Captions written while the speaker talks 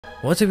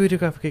What's up YouTube,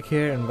 Graphic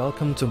here and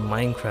welcome to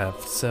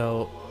Minecraft.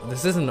 So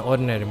this isn't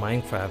ordinary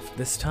Minecraft.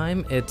 This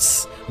time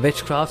it's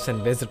Witchcrafts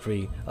and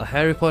Wizardry, a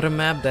Harry Potter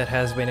map that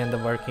has been in the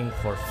working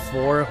for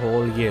 4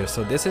 whole years.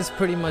 So this is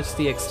pretty much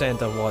the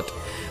extent of what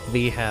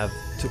we have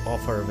to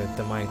offer with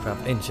the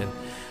Minecraft engine.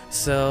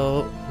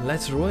 So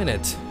let's ruin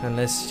it and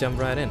let's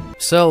jump right in.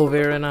 So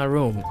we're in our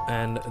room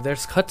and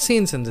there's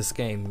cutscenes in this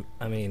game,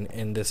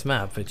 in this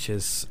map, which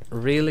is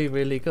really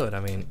good.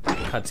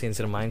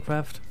 Cutscenes in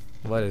Minecraft?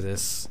 What is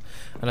this?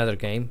 Another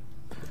game?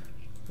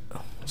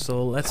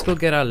 So let's go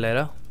get our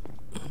letter.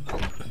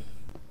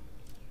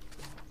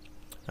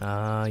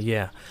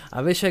 Yeah.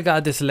 I wish I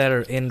got this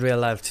letter in real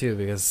life too,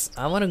 because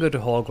I want to go to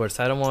Hogwarts.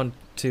 I don't want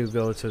to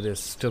go to this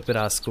stupid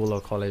ass school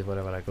or college,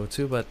 whatever I go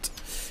to, but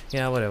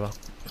yeah, whatever.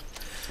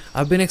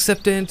 I've been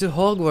accepted into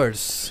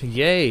Hogwarts.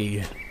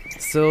 Yay.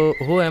 So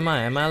who am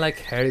I? Am I like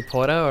Harry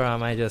Potter, or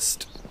am I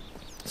just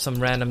some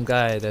random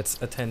guy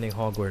that's attending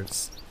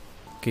Hogwarts?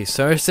 Okay,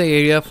 search the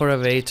area for a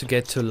way to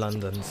get to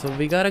London. So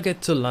we gotta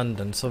get to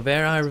London. So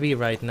where are we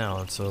right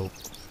now? So,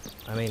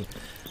 I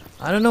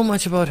don't know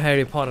much about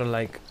Harry Potter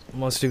like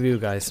most of you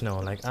guys know.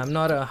 Like, I'm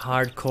not a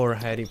hardcore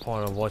Harry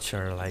Potter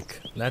watcher. Like,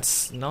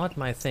 that's not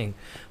my thing.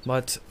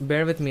 But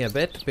bear with me a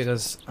bit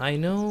because I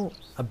know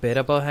a bit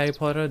about Harry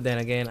Potter. Then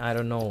again, I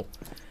don't know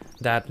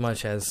that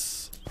much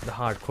as the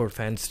hardcore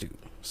fans do.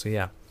 So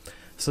yeah.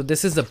 So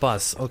this is the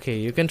bus. Okay,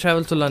 you can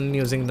travel to London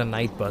using the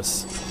night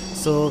bus.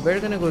 So we're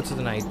gonna go to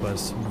the night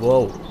bus.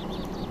 Whoa.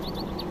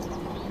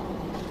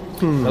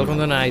 Welcome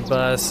to the night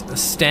bus.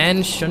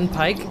 Stan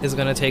Shunpike is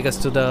gonna take us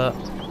to the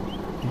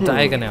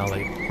Diagon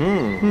Alley.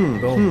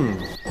 Boom.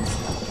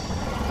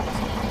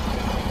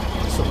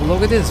 So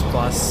look at this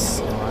bus.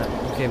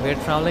 Okay, we're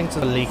traveling to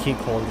the Leaky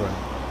Cauldron.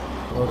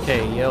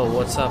 Okay, yo,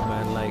 what's up,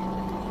 man? Like,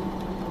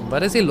 why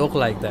does he look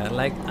like that?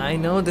 Like, I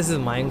know this is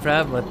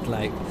Minecraft, but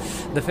like,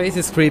 the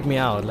faces creep me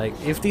out. Like,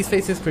 if these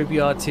faces creep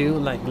you out too,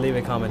 like, leave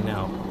a comment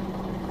now.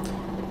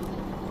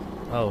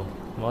 Oh,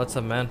 what's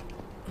up, man?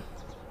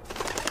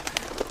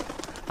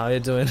 How you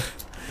doing?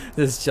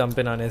 Just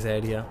jumping on his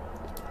head here.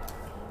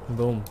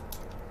 Boom.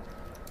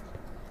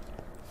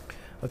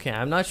 Okay,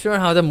 I'm not sure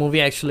how the movie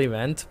actually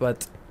went,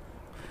 but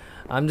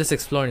I'm just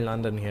exploring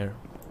London here.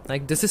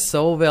 Like, this is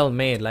so well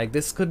made. Like,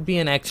 this could be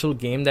an actual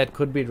game that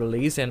could be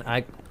released and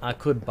I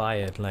could buy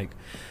it. Like,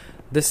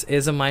 this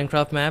is a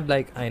Minecraft map.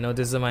 Like, I know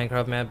this is a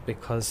Minecraft map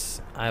because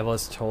I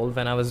was told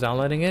when I was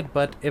downloading it.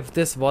 But if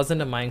this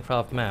wasn't a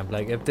Minecraft map,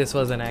 like if this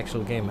was an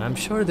actual game, I'm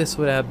sure this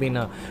would have been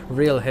a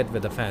real hit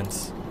with the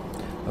fans.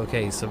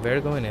 Okay, so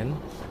we're going in.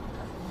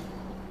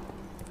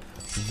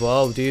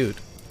 Whoa, dude.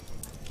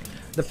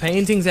 The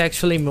paintings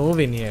actually move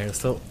in here,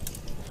 so...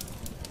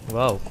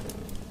 Whoa.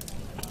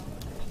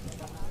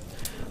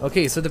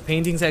 Okay, so the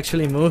paintings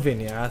actually move in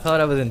here. I thought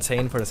I was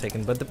insane for a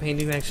second, but the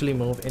paintings actually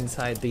move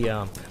inside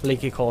the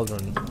Leaky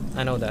Cauldron.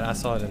 I know that. I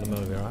saw it in the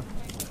movie, right?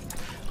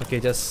 Okay,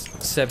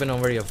 just stepping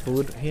over your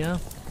food here.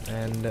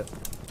 And...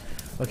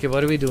 okay,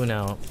 what do we do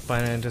now?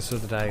 Find an entrance to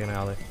the Diagon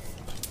Alley.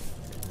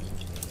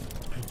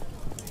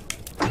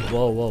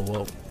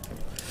 Whoa.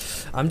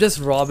 I'm just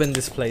robbing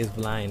this place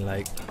blind.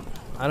 Like,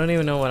 I don't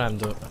even know what I'm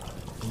doing.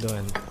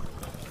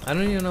 I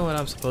don't even know what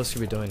I'm supposed to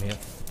be doing here.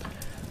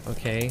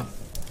 Okay.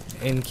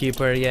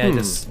 Innkeeper, yeah,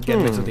 just get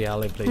me to the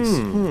alley, please.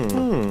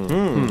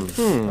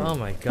 Oh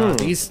my god,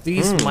 these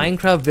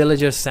Minecraft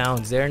villager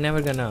sounds, they're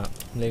never gonna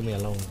leave me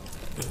alone.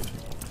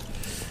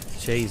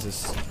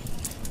 Jesus.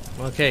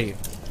 Okay.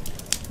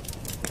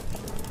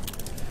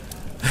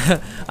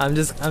 I'm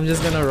just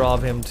gonna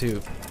rob him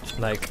too.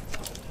 Like,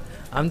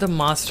 I'm the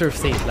master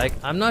thief. Like,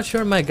 I'm not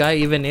sure my guy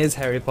even is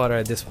Harry Potter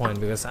at this point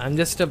because I'm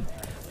just a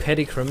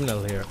petty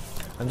criminal here.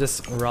 I'm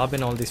just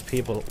robbing all these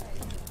people.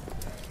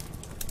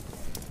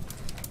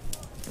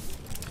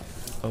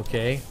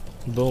 Okay,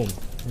 boom.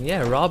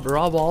 Yeah, rob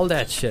all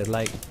that shit.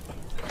 Like,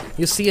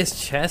 you see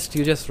his chest,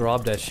 you just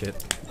rob that shit.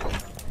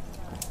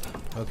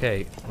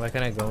 Okay, where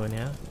can I go in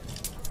here?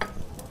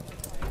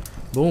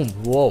 Boom.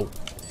 Whoa.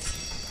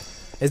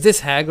 Is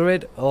this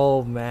Hagrid?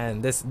 Oh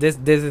man, this is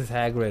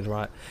Hagrid,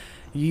 right?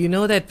 You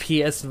know that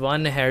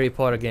PS1 Harry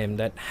Potter game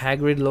that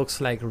Hagrid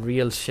looks like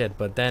real shit,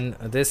 but then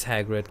this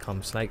Hagrid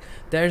comes. Like,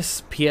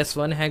 there's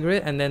PS1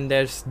 Hagrid and then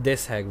there's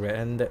this Hagrid,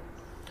 and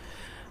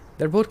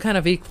they're both kind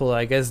of equal.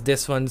 I guess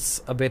this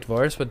one's a bit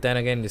worse, but then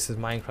again, this is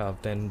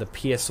Minecraft and the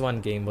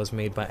PS1 game was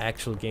made by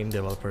actual game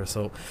developers,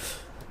 so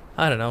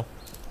I don't know.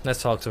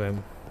 Let's talk to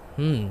him.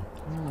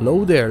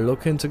 Hello there,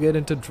 looking to get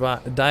into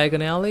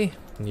Diagon Alley?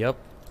 Yep.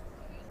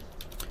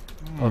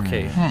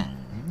 Okay.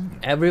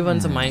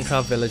 Everyone's a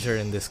Minecraft villager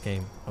in this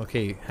game.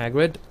 Okay,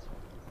 Hagrid.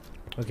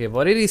 Okay,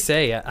 what did he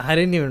say? I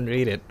didn't even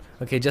read it.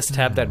 Okay, just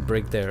tap that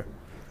brick there.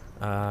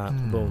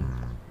 Boom.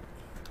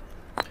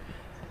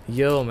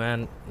 Yo,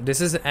 man,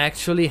 this is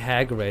actually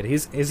Hagrid.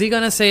 Is he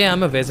gonna say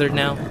I'm a wizard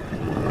now?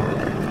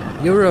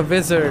 You're a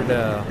wizard,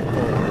 or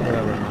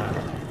whatever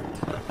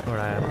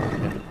I am.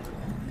 Yeah.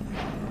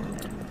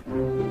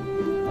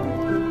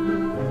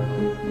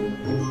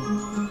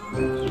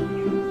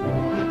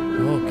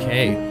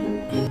 Okay.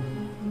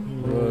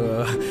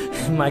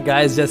 My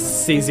guy's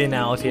just seizing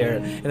out here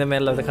in the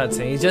middle of the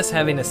cutscene. He's just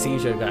having a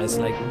seizure, guys.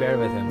 Like, bear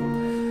with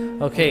him.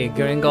 Okay,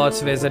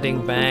 Gringotts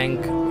visiting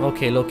bank.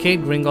 Okay,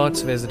 locate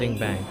Gringotts visiting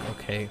bank.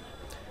 Okay.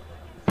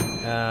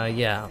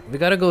 Yeah, we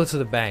gotta go to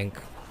the bank.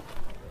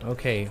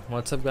 Okay,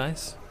 what's up,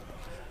 guys?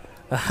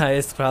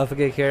 It's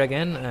Pralpagate here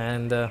again,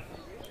 and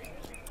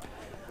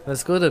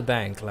let's go to the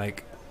bank.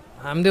 Like,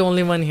 I'm the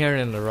only one here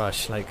in the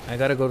rush. Like, I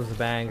gotta go to the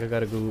bank. I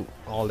gotta do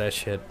all that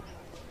shit.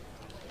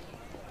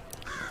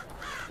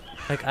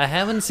 Like, I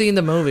haven't seen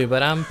the movie,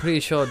 but I'm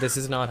pretty sure this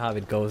is not how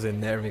it goes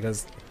in there,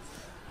 because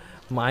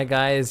my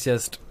guy is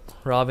just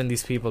robbing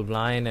these people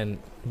blind and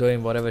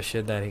doing whatever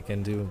shit that he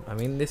can do. I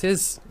mean, this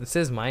is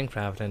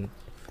Minecraft and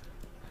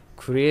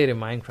creative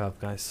Minecraft,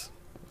 guys.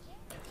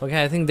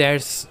 Okay, I think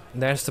there's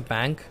the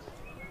bank,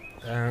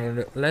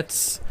 and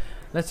let's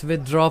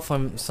withdraw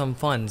from some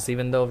funds,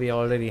 even though we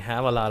already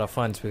have a lot of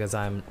funds because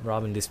I'm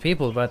robbing these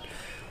people. But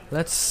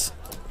let's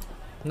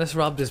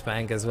rob this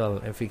bank as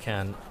well if we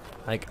can.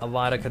 Like,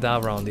 Avada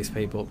Kedavra on these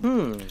people.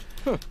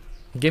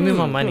 Give me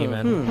my money,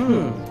 man.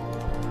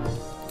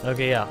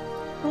 Okay, yeah.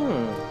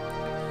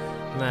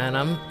 Man,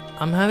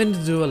 I'm having to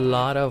do a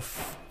lot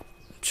of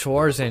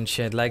chores and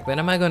shit. Like, when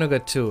am I gonna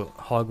get to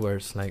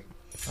Hogwarts? Like,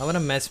 I wanna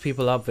mess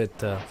people up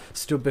with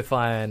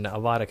Stupefy and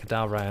Avada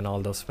Kedavra and all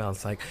those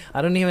spells. Like,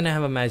 I don't even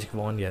have a magic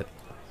wand yet.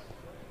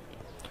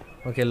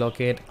 Okay,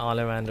 locate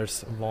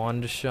Ollivander's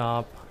wand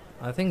shop.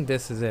 I think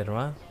this is it,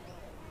 right?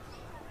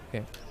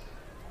 Okay.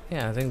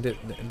 Yeah, I think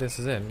this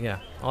is it. Yeah,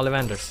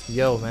 Ollivander's.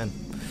 Yo, man,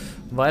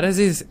 why does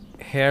his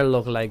hair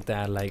look like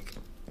that? Like,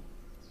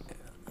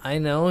 I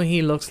know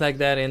he looks like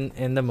that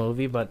in the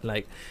movie, but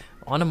like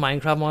on a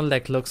Minecraft model,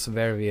 that looks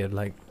very weird.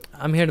 Like,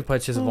 I'm here to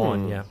purchase a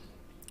wand. Yeah.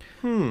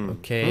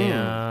 Okay.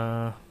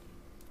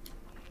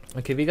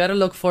 Okay, we gotta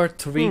look for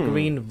 3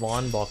 green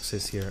wand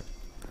boxes here.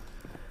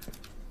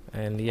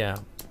 And yeah.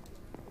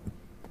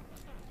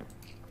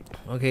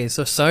 Okay,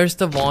 so search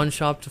the wand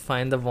shop to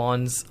find the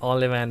wands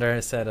Ollivander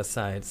has set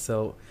aside.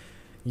 So,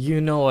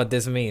 you know what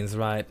this means,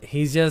 right?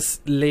 He's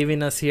just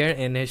leaving us here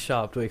in his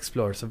shop to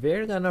explore. So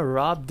we're gonna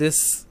rob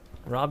this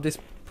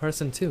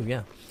person too.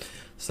 Yeah.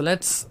 So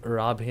let's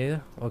rob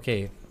here.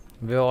 Okay,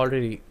 we're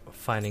already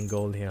finding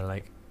gold here.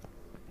 Like,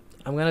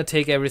 I'm gonna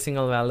take every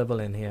single valuable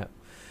in here,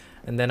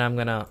 and then I'm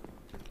gonna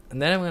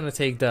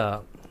take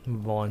the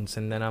wands,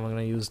 and then I'm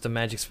gonna use the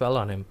magic spell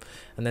on him,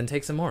 and then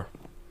take some more.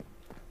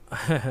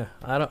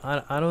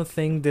 I don't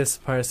think this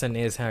person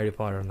is Harry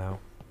Potter now.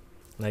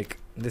 Like,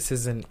 this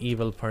is an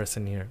evil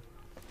person here.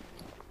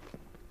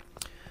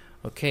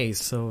 Okay,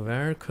 so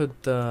where could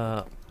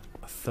the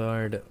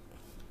third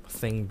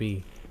thing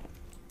be?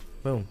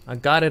 Boom. I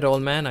got it,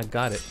 old man. I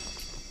got it.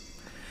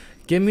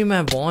 Give me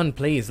my wand,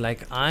 please.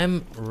 Like,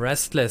 I'm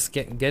restless.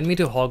 Get me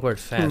to Hogwarts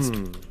fast.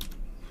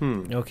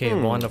 Okay,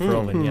 wand of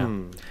Rowan, yeah.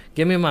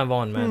 Give me my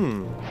wand,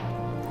 man.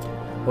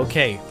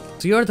 Okay.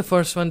 So you're the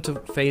first one to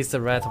face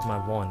the wrath of my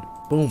wand.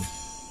 Boom.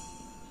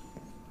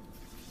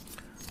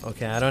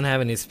 Okay, I don't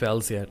have any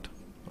spells yet.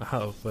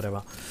 Oh,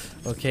 whatever.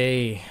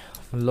 Okay.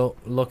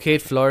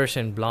 Locate, flourish,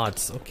 and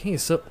blots. Okay,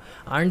 so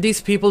aren't these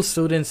people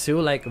students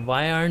too? Like,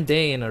 why aren't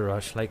they in a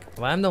rush? Like,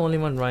 why I'm the only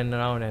one running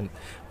around and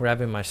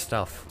grabbing my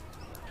stuff?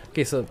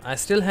 Okay, so I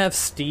still have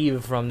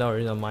Steve from the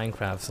original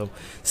Minecraft. So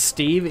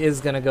Steve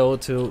is gonna go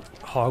to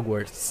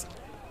Hogwarts.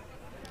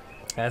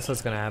 That's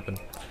what's gonna happen.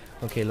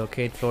 Okay,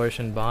 locate, flourish,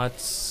 and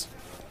bots.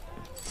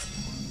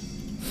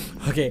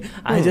 Okay,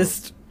 I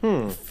just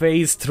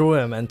phase through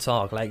him and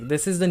talk. Like,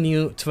 this is the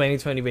new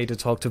 2020 way to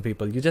talk to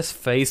people. You just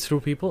phase through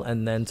people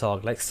and then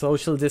talk. Like,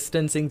 social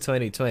distancing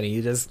 2020.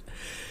 You just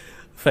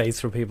phase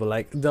through people.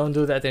 Like, don't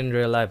do that in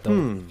real life.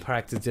 Don't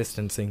practice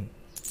distancing.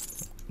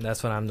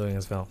 That's what I'm doing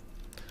as well.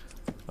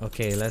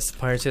 Okay, let's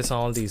purchase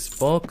all these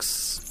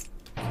books.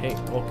 Okay,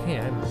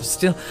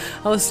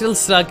 I was still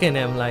stuck in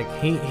him. Like,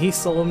 he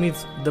sold me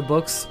the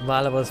books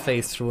while I was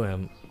phased through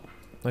him.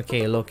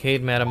 Okay,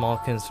 locate Madame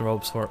Malkin's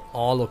robes for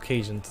all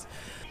occasions.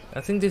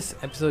 I think this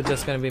episode is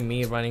just gonna be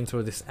me running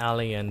through this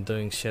alley and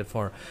doing shit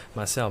for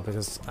myself,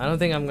 because I don't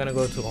think I'm gonna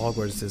go to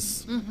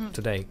Hogwarts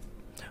today.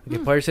 Okay,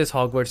 purchase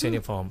Hogwarts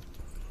uniform.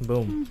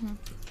 Boom.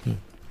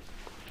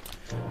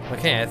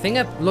 Okay, I think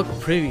I look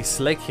pretty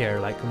slick here.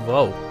 Like,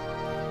 whoa.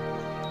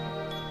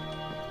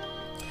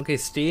 Okay,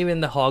 Steve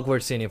in the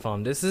Hogwarts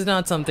uniform. This is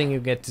not something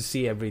you get to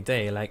see every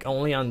day. Like,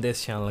 only on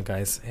this channel,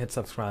 guys. Hit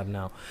subscribe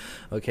now.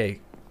 Okay.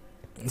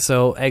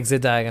 So,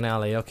 exit Diagon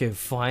Alley. Okay,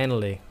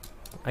 finally.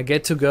 I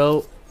get to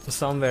go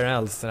somewhere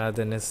else rather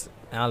than this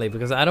alley,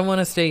 because I don't want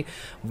to stay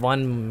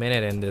 1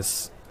 minute in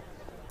this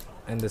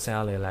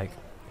alley. Like,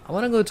 I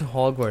want to go to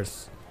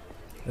Hogwarts.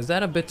 Is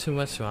that a bit too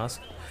much to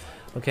ask?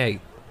 Okay.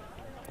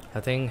 I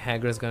think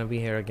Hagrid's gonna be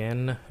here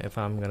again if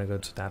I'm gonna go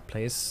to that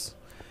place.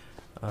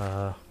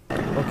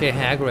 Okay,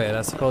 Hagrid,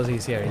 I suppose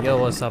he's here. Yo,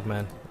 what's up,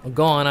 man?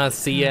 Go on, I'll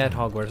see you at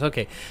Hogwarts.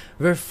 Okay,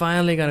 we're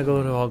finally gonna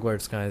go to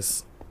Hogwarts,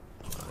 guys.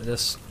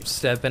 Just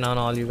stepping on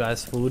all you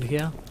guys' food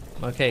here.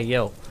 Okay,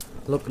 yo,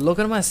 look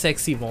at my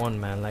sexy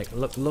wand, man. Like,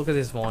 look at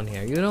this wand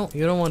here. You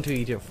don't want to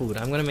eat your food.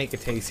 I'm gonna make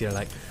it tastier.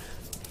 Like,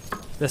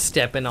 just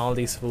step in all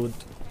these food.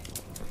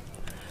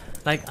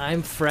 Like,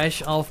 I'm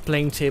fresh off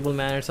playing Table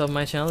Manners of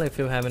my channel. If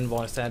you haven't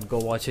watched that, go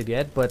watch it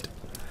yet. But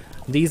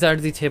these are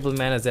the table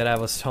manners that I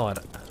was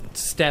taught.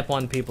 Step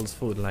on people's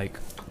food. Like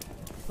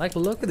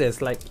look at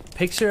this. Like,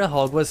 picture a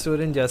Hogwarts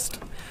student just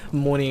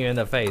mooning you in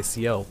the face.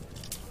 Yo,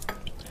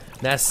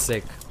 that's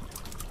sick.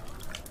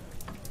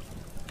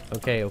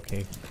 Okay,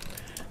 okay.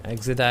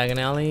 Exit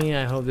diagonally.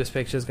 I hope this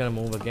picture is gonna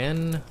move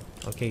again.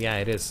 Okay, yeah,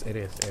 it is. It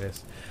is. It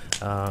is.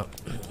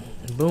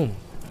 Boom.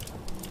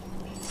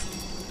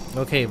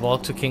 Okay,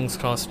 walk to King's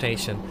Cross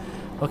Station.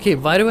 Okay,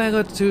 why do I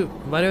have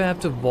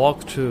to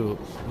walk to?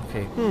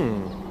 Okay.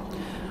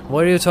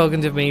 What are you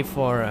talking to me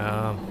for?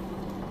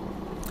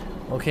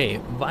 Okay,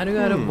 why do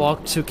I have to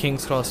walk to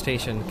King's Cross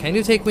Station? Can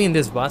you take me in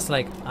this bus?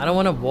 Like, I don't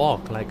want to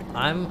walk. Like,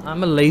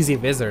 I'm a lazy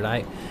wizard.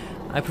 I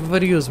prefer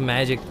to use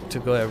magic to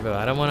go everywhere.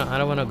 I don't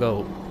want to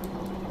go.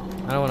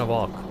 I don't want to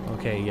walk.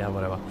 Okay, yeah,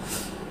 whatever.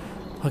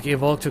 Okay,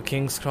 walk to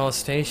King's Cross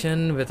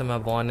Station with my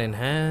wand in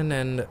hand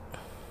and...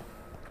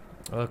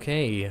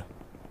 Okay.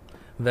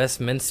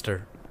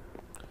 Westminster.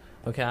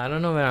 Okay, I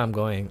don't know where I'm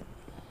going.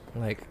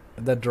 Like,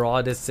 the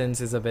draw distance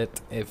is a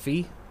bit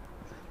iffy.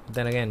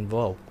 Then again,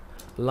 whoa.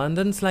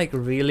 London's like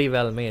really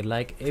well made.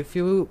 Like, if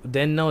you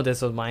didn't know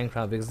this was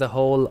Minecraft, because the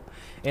whole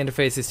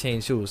interface is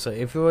changed too. So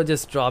if you were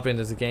just dropped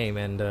into the game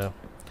and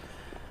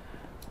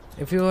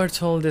if you were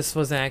told this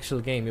was an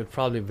actual game, you'd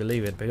probably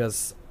believe it,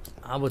 because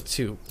I would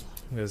too.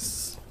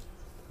 Because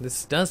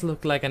this does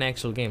look like an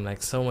actual game.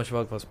 Like, so much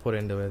work was put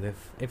into it.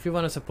 If you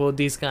want to support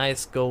these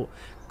guys, go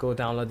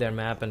download their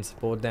map and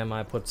support them.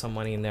 I put some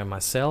money in there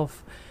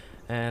myself,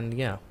 and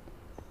yeah.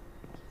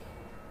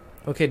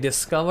 Okay,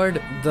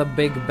 discovered the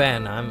Big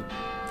Ben.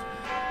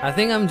 I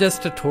think I'm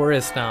just a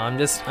tourist now. I'm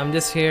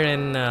just here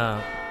in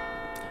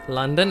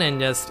London and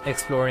just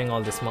exploring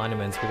all these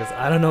monuments, because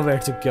I don't know where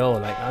to go.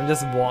 Like, I'm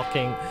just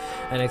walking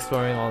and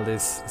exploring all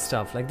this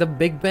stuff. Like, the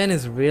Big Ben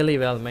is really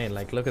well made.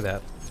 Like, look at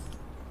that.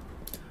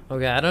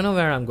 Okay, I don't know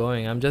where I'm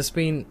going. I'm just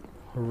been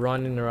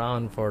running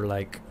around for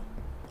like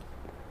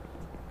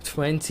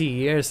 20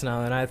 years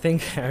now, and I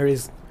think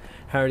Harry's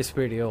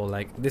pretty old.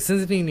 Like, this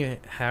isn't even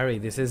Harry.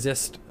 This is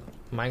just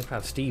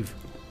Minecraft Steve.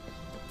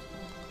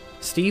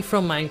 Steve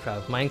from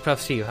Minecraft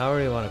Steve,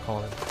 however you want to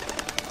call him.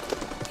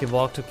 Okay,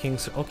 walk to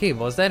King's... Okay,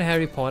 was that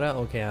Harry Potter?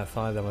 Okay, I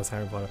thought that was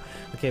Harry Potter.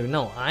 Okay,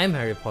 no, I'm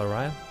Harry Potter,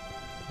 right?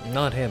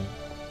 Not him.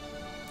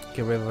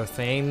 Okay, River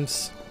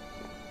Thames.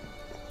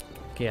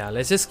 Okay, yeah,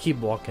 let's just keep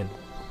walking.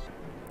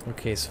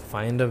 Okay, so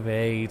find a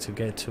way to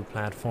get to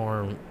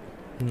platform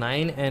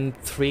 9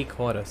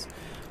 3/4.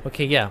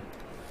 Okay, yeah.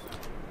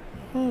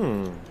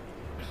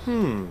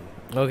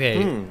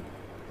 Okay.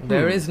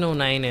 There is no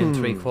 9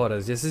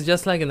 3/4. This is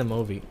just like in the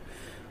movie.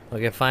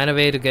 Okay, find a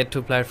way to get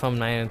to platform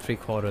 9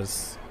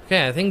 3/4.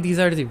 Okay, I think these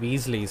are the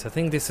Weasleys. I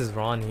think this is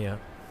Ron here.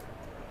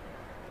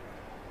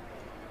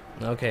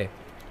 Okay.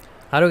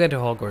 How to get to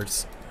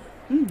Hogwarts?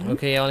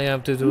 Okay, all you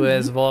have to do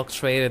is walk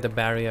straight at the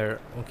barrier.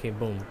 Okay,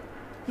 boom.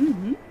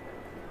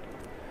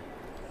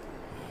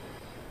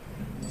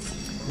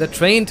 The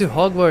train to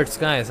Hogwarts,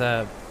 guys.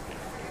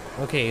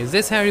 Okay, is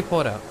this Harry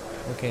Potter?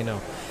 Okay, no.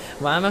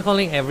 Why am I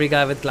calling every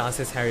guy with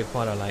glasses Harry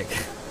Potter? Like,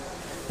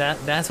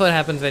 that's what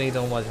happens when you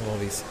don't watch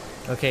movies.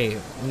 Okay,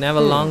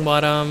 Neville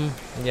Longbottom.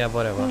 Yeah,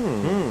 whatever.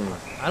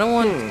 I don't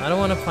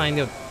want to find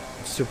your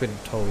stupid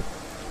toad.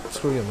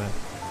 Screw you, man.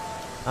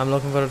 I'm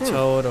looking for a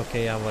toad.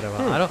 Okay, yeah, whatever.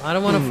 I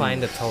don't want to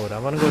find the toad. I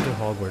want to go to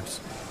Hogwarts.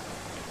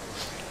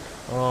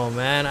 Oh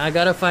man, I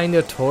gotta find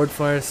your toad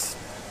first.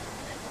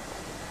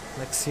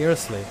 Like,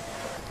 seriously.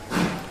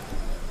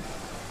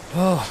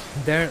 Oh,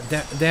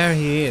 there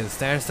he is.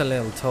 There's the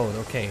little toad.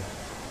 Okay,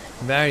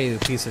 where are you,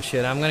 piece of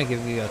shit? I'm gonna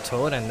give you a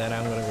toad, and then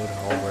I'm gonna go to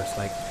Hogwarts.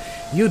 Like,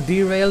 you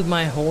derailed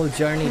my whole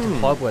journey to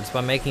Hogwarts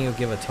by making you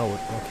give a toad.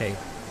 Okay,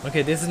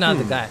 okay, this is not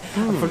the guy.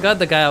 I forgot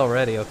the guy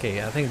already.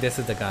 Okay, I think this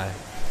is the guy.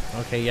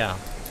 Okay, yeah.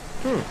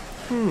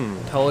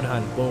 Toad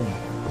hunt. Boom.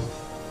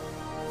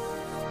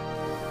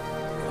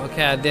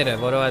 Okay, I did it.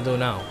 What do I do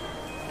now?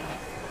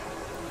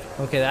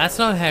 Okay, that's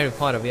not Harry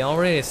Potter. We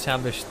already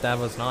established that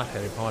was not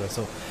Harry Potter.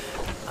 So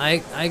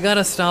I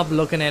gotta stop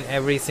looking at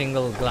every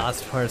single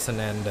glassed person,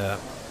 and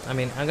I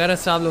mean, I gotta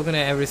stop looking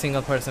at every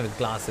single person with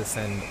glasses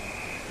and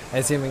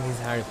assuming he's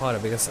Harry Potter,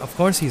 because of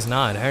course he's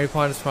not. Harry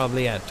Potter's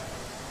probably at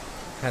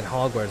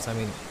Hogwarts. I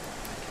mean,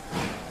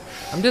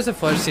 I'm just a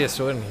first year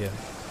student here.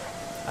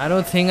 I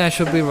don't think I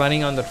should be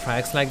running on the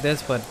tracks like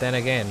this, but then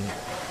again,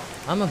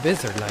 I'm a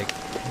wizard. Like,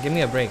 give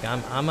me a break.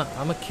 I'm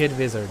a kid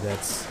wizard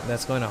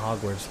that's going to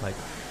Hogwarts. Like,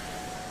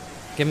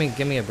 give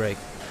me a break.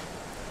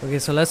 Okay,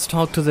 so let's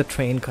talk to the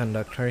train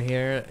conductor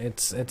here.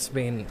 It's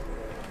been...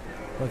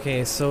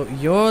 Okay, so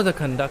you're the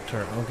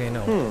conductor. Okay,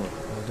 no. Oh,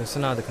 this is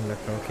not the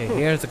conductor. Okay,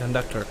 here's the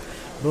conductor.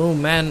 Boom,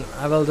 man,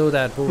 I will do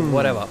that. Boom,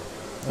 whatever.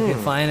 Okay,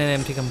 find an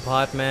empty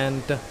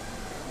compartment.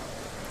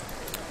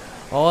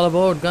 All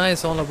aboard,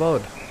 guys, all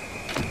aboard.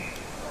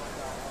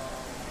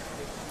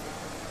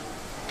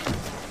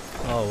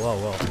 Oh, whoa,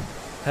 whoa.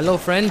 Hello,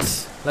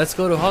 friends. Let's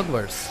go to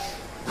Hogwarts.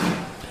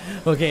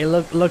 Okay,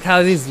 look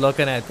how he's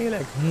looking at me.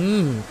 Like,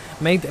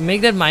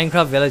 make that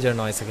Minecraft villager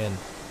noise again.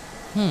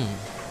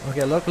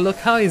 Okay, look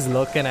how he's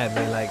looking at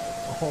me like,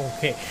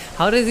 okay.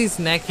 How does his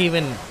neck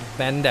even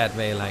bend that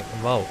way? Like,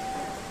 whoa.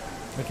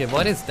 Okay,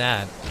 what is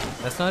that?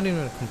 That's not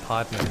even a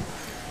compartment.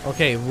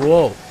 Okay,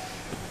 whoa.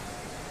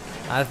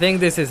 I think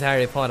this is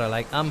Harry Potter.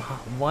 Like, I'm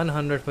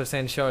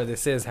 100% sure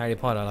this is Harry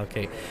Potter.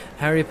 Okay,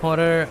 Harry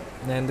Potter,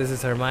 then this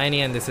is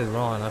Hermione, and this is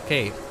Ron.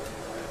 Okay,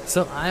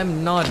 so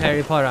I'm not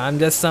Harry Potter. I'm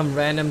just some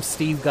random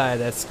Steve guy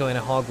that's going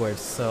to Hogwarts.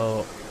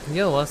 So,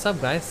 yo, what's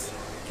up, guys?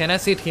 Can I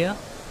sit here?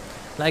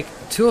 Like,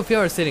 two of you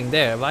are sitting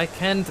there. Why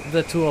can't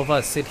the two of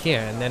us sit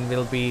here, and then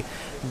we'll be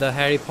the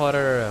Harry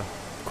Potter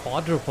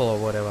quadruple or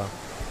whatever?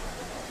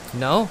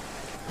 No,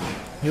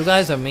 you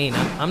guys are mean.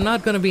 I'm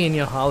not gonna be in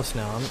your house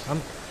now.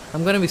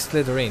 I'm gonna be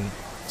Slytherin.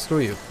 Screw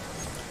you.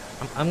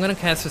 I'm gonna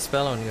cast a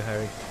spell on you,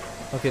 Harry.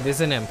 Okay, this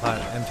is an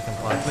empty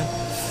compartment.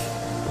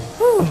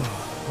 Whew.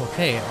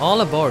 Okay,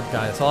 all aboard,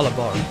 guys. All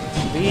aboard.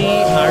 We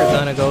are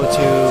gonna go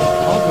to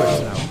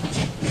Hogwarts now.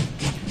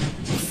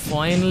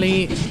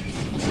 Finally,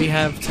 we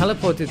have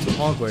teleported to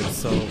Hogwarts.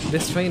 So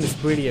this train is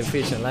pretty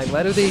efficient. Like,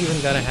 why do they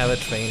even gotta have a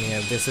train here?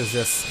 This is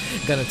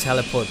just gonna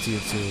teleport you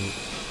to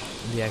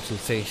the actual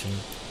station.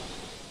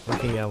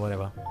 Okay, yeah,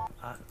 whatever.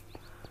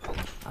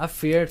 I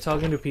fear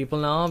talking to people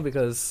now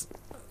because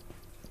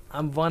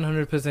I'm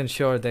 100%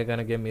 sure they're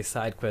gonna give me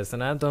side quests,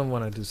 and I don't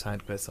want to do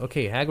side quests.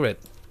 Okay, Hagrid,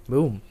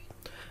 boom.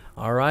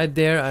 All right,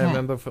 there. I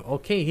remember.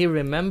 Okay, he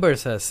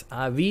remembers us.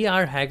 We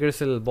are Hagrid's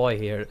little boy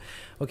here.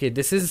 Okay,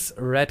 this is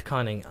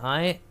retconning.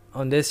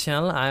 On this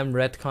channel, I am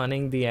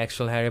retconning the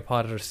actual Harry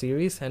Potter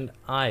series, and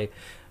I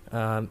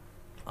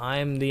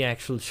am the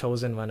actual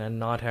chosen one and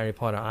not Harry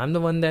Potter. I'm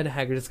the one that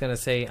Hagrid's gonna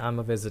say I'm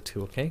a wizard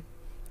too. Okay.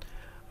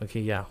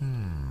 Okay, yeah.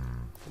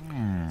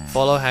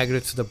 Follow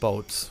Hagrid to the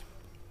boats.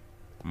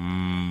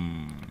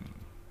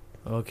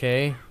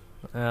 Okay.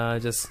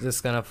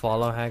 Just gonna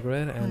follow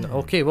Hagrid and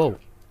okay, whoa.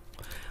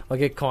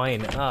 Okay,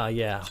 coin. Ah,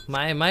 yeah.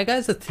 My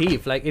guy's a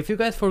thief. Like, if you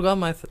guys forgot,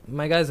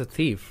 my guy's a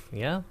thief.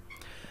 Yeah.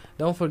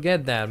 Don't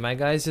forget that. My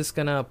guy's just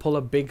gonna pull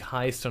a big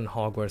heist on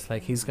Hogwarts.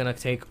 Like, he's gonna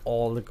take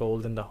all the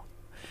gold in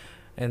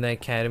the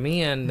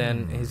academy, and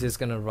then he's just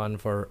gonna run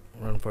for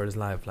his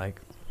life.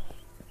 Like,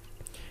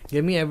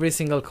 give me every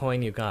single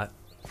coin you got.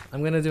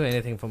 I'm gonna do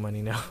anything for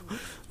money now.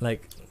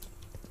 Like,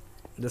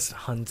 just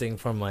hunting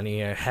for money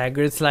here.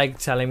 Hagrid's like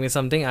telling me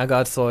something. I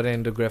got sorted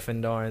into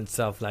Gryffindor and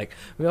stuff. Like,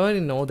 we already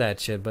know that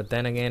shit, but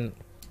then again,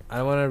 I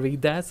don't want to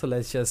read that, so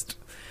let's just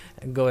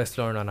go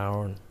explore on our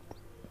own.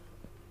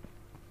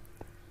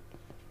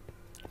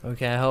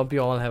 Okay, I hope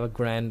you all have a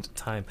grand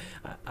time.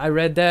 I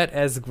read that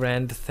as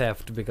Grand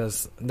Theft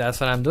because that's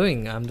what I'm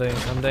doing. I'm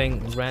doing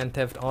Grand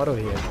Theft Auto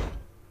here.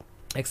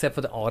 Except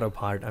for the auto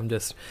part. I'm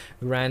just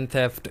Grand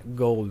Theft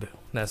Gold.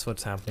 That's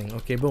what's happening.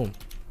 Okay, boom.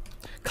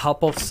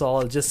 Cup of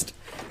Salt. Just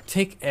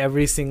take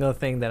every single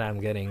thing that I'm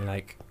getting.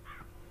 Like,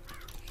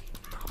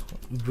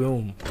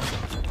 boom.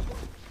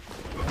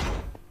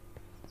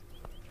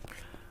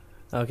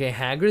 Okay,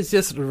 Hagrid's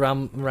just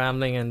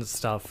rambling and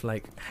stuff.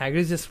 Like,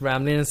 Hagrid's just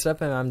rambling and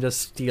stuff, and I'm just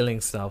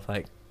stealing stuff.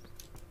 Like,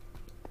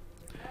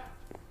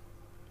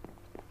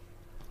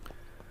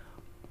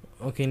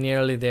 okay,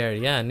 nearly there.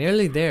 Yeah,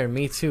 nearly there.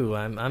 Me too.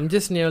 I'm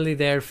just nearly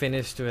there,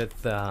 finished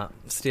with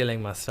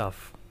stealing my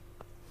stuff.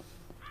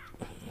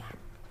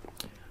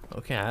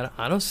 Okay,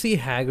 I don't see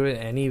Hagrid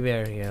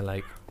anywhere here.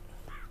 Like,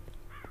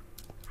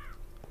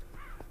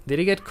 did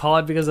he get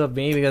caught because of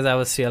me? Because I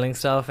was stealing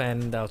stuff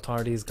and the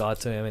authorities got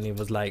to him and he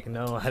was like,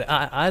 no,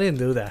 I didn't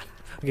do that.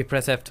 Okay,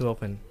 press F to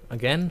open.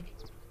 Again?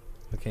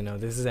 Okay, no,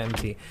 this is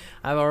empty.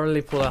 I've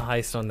already pulled a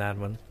heist on that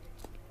one.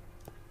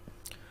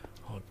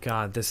 Oh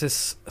god, this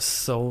is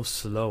so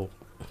slow.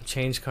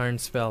 Change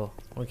current spell.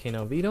 Okay,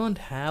 no, we don't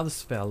have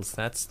spells.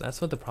 That's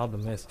what the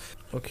problem is.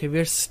 Okay,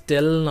 we're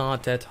still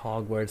not at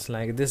Hogwarts.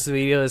 Like, this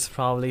video is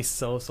probably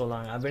so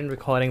long. I've been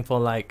recording for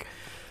like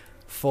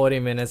 40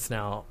 minutes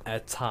now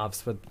at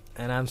tops,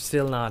 and I'm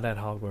still not at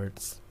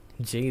Hogwarts.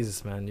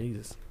 Jesus, man,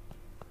 Jesus.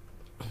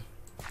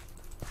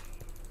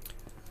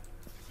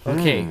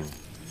 Okay,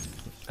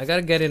 I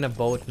gotta get in a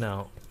boat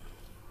now.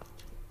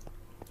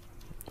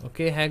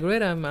 Okay,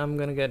 Hagrid, I'm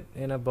gonna get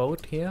in a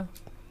boat here.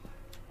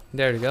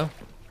 There you go.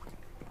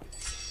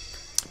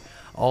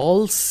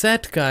 All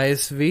set,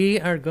 guys. We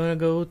are gonna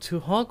go to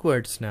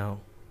Hogwarts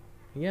now.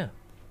 Yeah.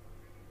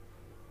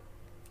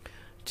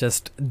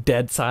 Just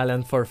dead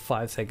silent for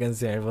 5 seconds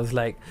there. It was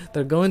like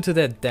they're going to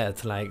their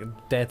death, like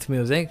death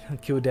music,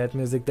 cue death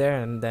music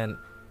there, and then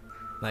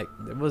like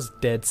it was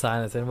dead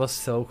silence. It was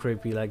so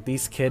creepy. Like,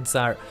 these kids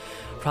are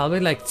probably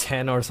like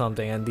 10 or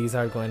something, and these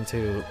are going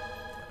to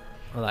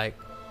like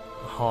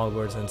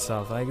Hogwarts and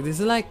stuff. Like, this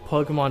is like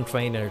Pokemon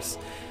trainers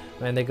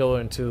when they go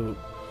into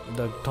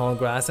the tall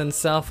grass and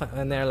stuff,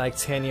 and they're like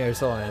 10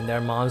 years old, and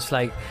their mom's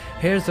like,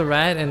 here's the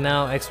rat, and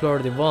now explore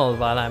the world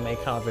while I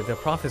make out with the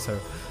professor.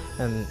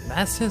 And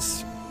that's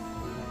just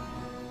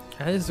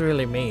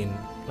really mean.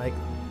 Like,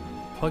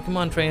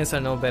 Pokemon trainers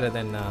are no better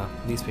than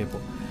these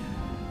people.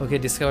 Okay,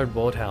 discovered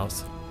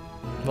boathouse.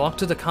 Walk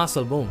to the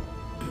castle, boom.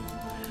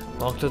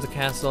 Walk to the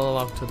castle,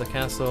 walk to the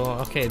castle.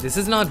 Okay, this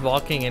is not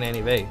walking in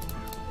any way.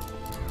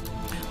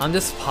 I'm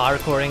just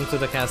parkouring to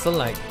the castle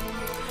like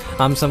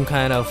I'm some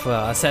kind of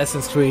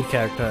Assassin's Creed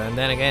character, and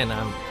then again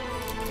I'm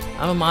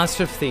a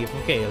master thief.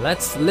 Okay,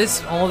 let's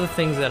list all the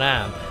things that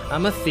I am.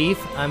 I'm a thief,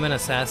 I'm an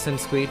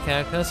Assassin's Creed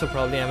character, so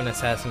probably I'm an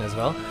assassin as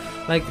well.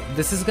 Like,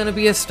 this is gonna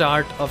be a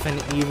start of an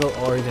evil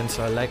origin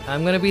story. Like,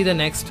 I'm gonna be the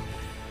next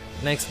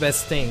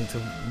best thing to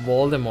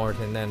Voldemort,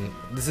 and then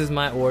this is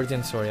my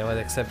origin story. I was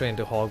accepted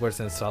into Hogwarts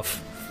and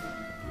stuff.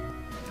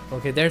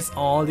 Okay, there's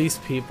all these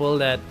people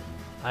that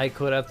I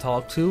could have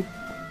talked to,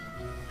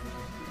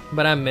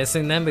 but I'm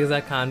missing them because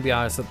I can't be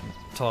arsed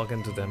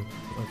talking to them.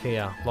 Okay,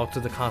 yeah, walk to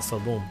the castle,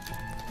 boom.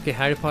 Okay,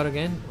 Harry Potter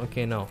again?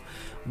 Okay, no.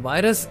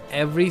 Why does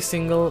every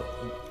single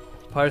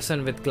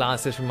person with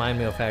glasses remind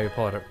me of Harry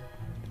Potter?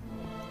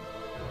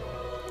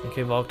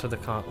 Okay, walk to the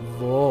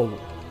whoa.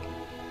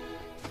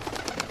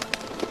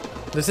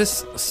 This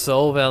is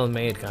so well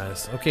made,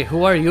 guys. Okay,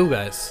 who are you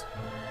guys?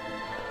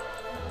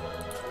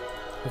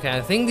 Okay,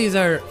 I think these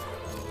are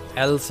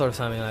elves or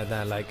something like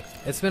that. Like,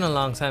 it's been a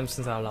long time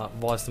since I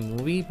watched the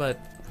movie, but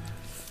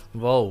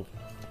whoa.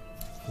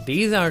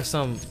 These are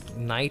some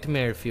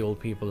nightmare fuel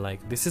people.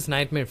 Like, this is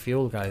nightmare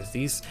fuel, guys.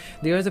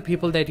 They are the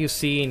people that you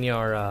see in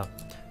your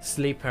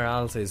sleep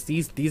paralysis.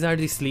 These are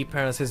the sleep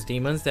paralysis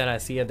demons that I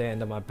see at the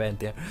end of my bed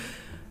there.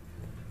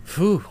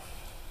 Whew.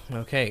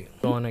 Okay,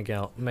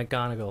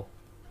 McGonagall.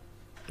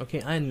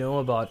 Okay, I know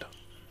about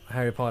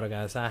Harry Potter,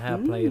 guys. I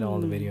have played all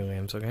the video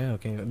games.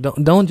 Okay.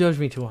 Don't judge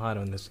me too hard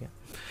on this. Yeah.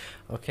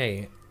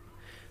 Okay.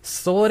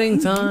 Sorting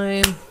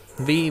time.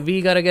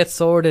 We gotta get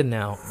sorted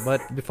now.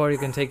 But before you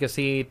can take a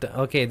seat,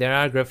 okay, there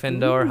are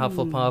Gryffindor,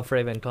 Hufflepuff,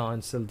 Ravenclaw,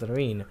 and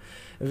Slytherin.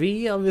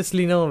 We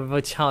obviously know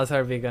which house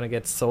are we gonna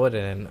get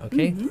sorted in.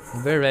 Okay,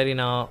 we're ready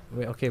now.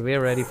 We're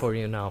ready for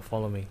you now.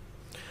 Follow me.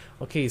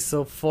 Okay,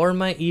 so for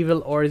my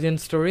evil origin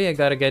story, I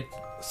gotta get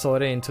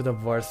sorted into the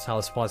worst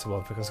house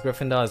possible because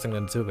Gryffindor isn't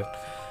gonna do it.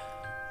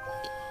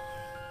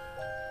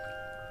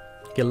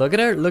 Okay, look at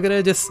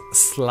her just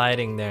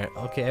sliding there.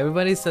 Okay,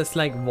 everybody's just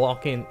like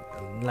walking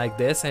like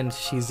this, and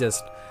she's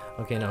just,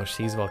 okay, no,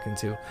 she's walking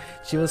too.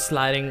 She was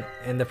sliding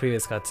in the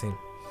previous cutscene.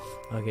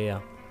 Okay, yeah.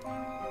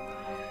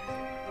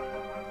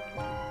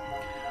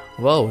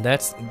 Whoa,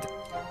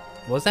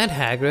 was that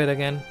Hagrid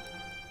again?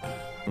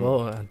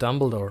 Whoa,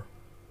 Dumbledore.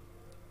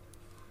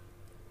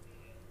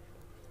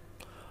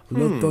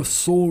 Let the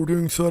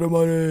sorting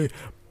ceremony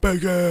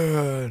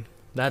begin.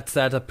 That's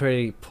a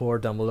pretty poor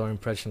Dumbledore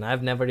impression.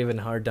 I've never even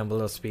heard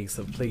Dumbledore speak,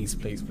 so please.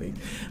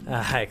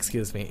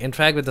 Excuse me.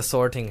 Interact with the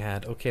sorting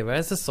hat. Okay,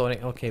 where's the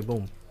sorting? Okay,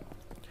 boom.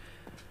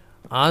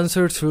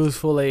 Answer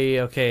truthfully.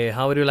 Okay,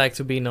 how would you like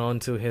to be known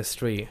to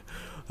history?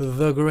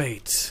 The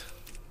Great.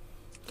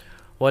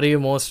 What do you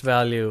most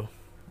value?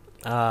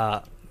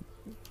 What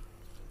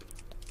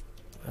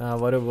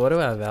do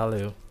I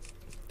value?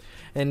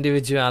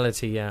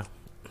 Individuality, yeah.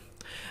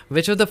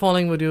 Which of the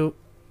following would you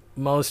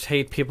most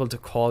hate people to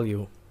call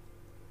you?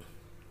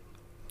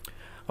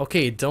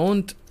 Okay,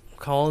 don't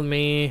call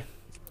me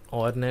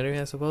ordinary,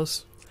 I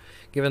suppose.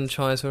 Given the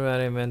choice, would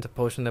I invent a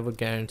potion that would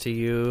guarantee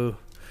you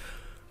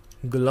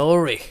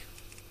glory?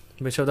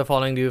 Which of the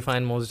following do you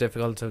find most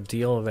difficult to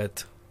deal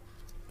with?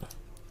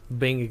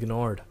 Being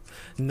ignored.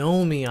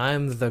 Know me, I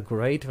am the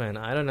great one.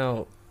 I don't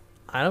know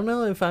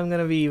if I'm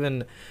gonna be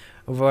even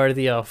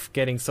worthy of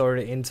getting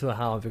sorted into a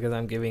house because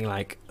I'm giving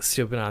like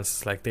stupid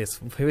answers like this.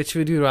 Which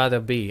would you rather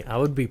be? I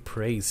would be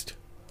praised.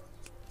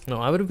 No,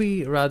 I would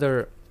be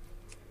rather...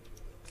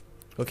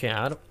 Okay,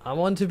 I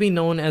want to be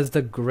known as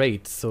the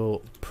Great,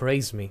 so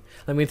praise me.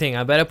 Let me think.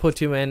 I better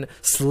put you in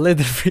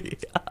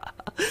Slytherin.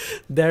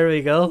 There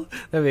we go.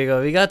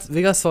 We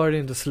got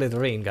sorted into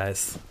Slytherin,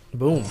 guys.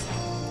 Boom.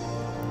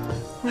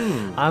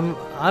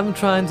 I'm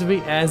trying to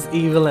be as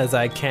evil as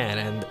I can,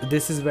 and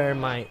this is where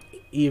my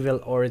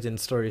evil origin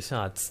story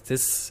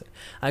starts.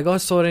 I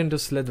got sorted into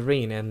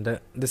Slytherin, and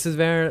this is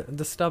where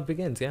the stuff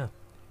begins. Yeah.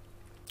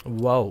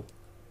 Whoa.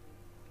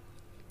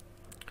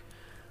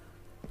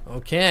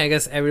 Okay, I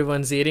guess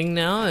everyone's eating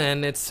now,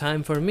 and it's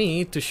time for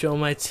me to show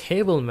my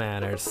table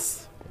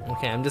manners.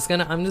 Okay, I'm just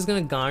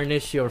gonna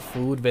garnish your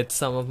food with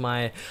some of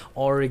my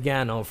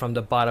oregano from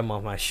the bottom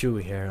of my shoe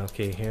here.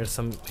 Okay, here's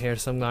some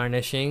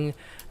garnishing,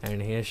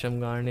 and here's some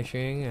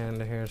garnishing,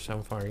 and here's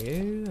some for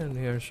you, and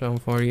here's some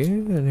for you,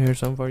 and here's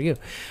some for you.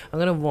 I'm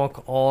gonna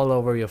walk all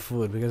over your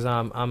food because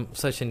I'm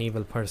such an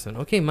evil person.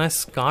 Okay, my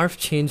scarf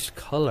changed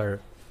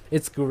color.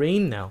 It's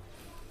green now.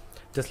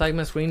 Just like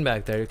my screen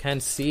back there, you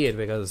can't see it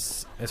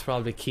because it's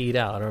probably keyed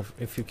out, or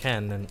if you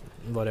can, then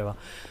whatever.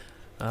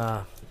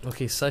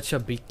 Okay, such a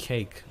big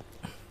cake.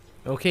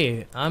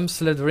 Okay, I'm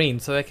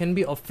Slytherin, so I can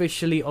be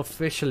officially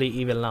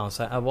evil now.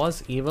 So I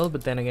was evil,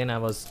 but then again I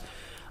was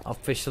not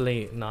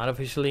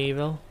officially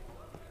evil.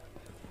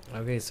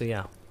 Okay, so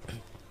yeah.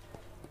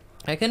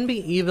 I can be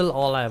evil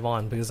all I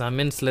want because I'm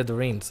in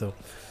Slytherin, so...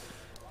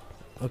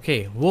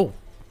 Okay, whoa.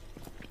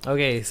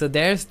 Okay, so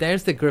there's the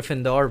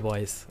Gryffindor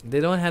boys.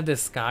 They don't have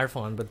this scarf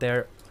on, but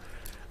they're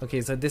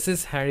Okay, so this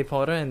is Harry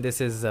Potter and this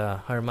is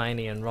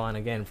Hermione and Ron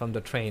again from the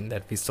train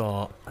that we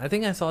saw. I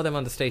think I saw them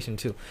on the station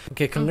too.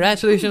 Okay,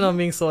 congratulations on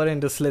being sorted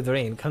into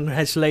Slytherin.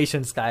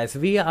 Congratulations, guys.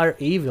 We are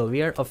evil.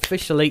 We are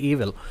officially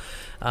evil.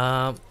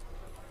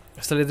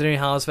 Slytherin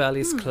house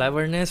values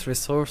cleverness,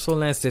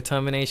 resourcefulness,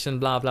 determination,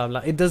 blah blah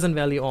blah. It doesn't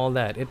value all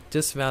that. It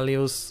just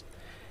values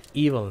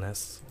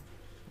evilness.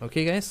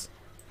 Okay, guys?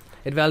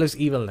 It values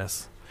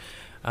evilness.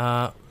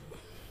 Okay,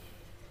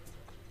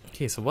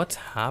 so what's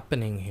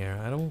happening here?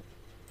 I don't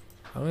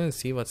even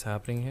see what's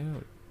happening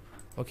here.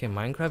 Okay,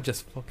 Minecraft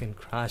just fucking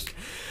crashed.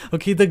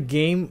 Okay, the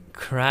game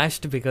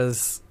crashed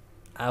because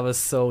I was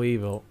so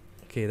evil.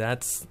 Okay,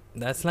 that's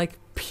like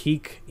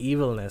peak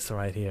evilness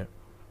right here.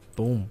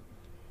 Boom.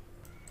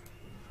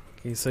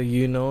 Okay, so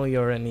you know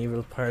you're an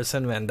evil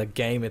person when the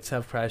game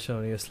itself crashes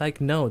on you. It's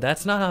like, no,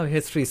 that's not how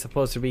history is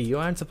supposed to be. You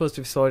aren't supposed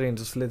to be sorted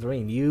into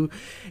Slytherin. You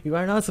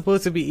are not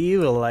supposed to be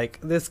evil. Like,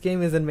 this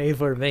game isn't made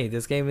for me.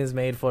 This game is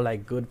made for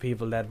like good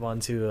people that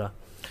want to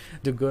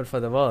do good for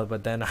the world.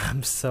 But then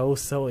I'm so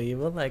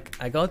evil. Like,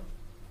 I've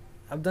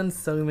done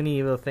so many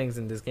evil things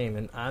in this game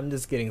and I'm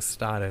just getting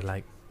started.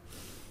 Like,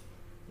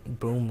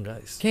 boom,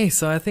 guys. Okay,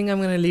 so I think I'm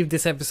gonna leave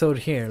this episode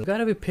here. You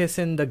gotta be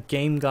pissing the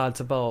game gods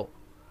about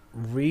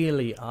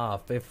really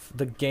off if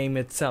the game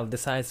itself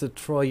decides to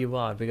throw you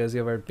out because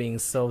you were being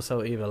so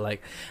evil.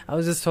 Like, I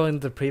was just talking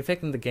to the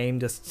prefect and the game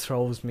just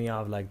throws me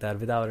off like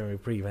that without a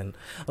reprieve, and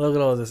look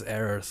at all those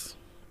errors.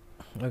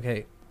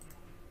 Okay,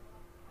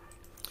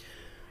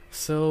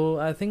 so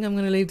I think I'm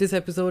gonna leave this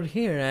episode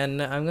here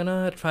and I'm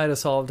gonna try to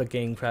solve the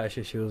game crash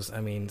issues. I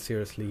mean,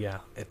 seriously, yeah,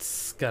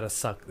 it's gotta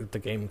suck if the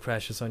game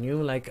crashes on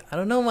you. Like, I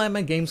don't know why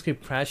my games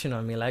keep crashing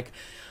on me. Like,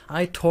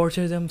 I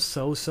torture them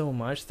so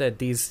much that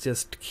these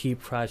just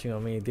keep crashing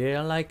on me.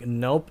 They're like,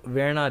 nope,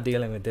 we're not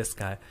dealing with this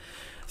guy.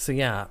 So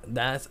yeah,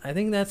 I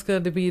think that's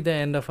going to be the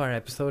end of our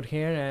episode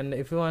here. And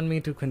if you want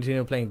me to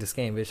continue playing this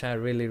game, which I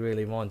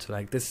really want to,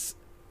 like, this,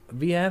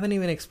 we haven't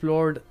even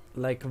explored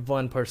like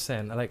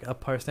 1%, like 1%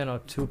 or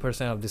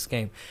 2% of this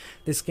game.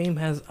 This game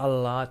has a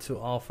lot to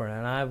offer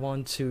and I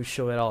want to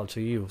show it all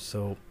to you.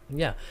 So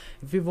yeah,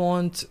 if you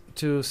want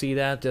to see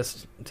that,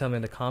 just tell me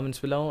in the comments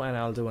below and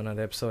I'll do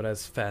another episode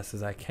as fast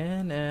as I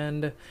can.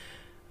 And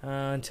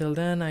until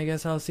then, I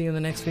guess I'll see you in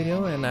the next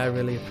video, and I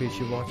really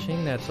appreciate you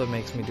watching. That's what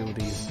makes me do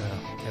these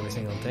every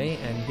single day.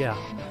 And yeah,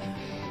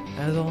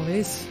 as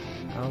always,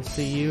 I'll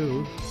see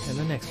you in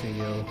the next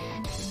video.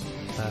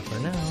 Bye for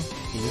now.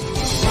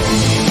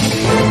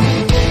 Peace.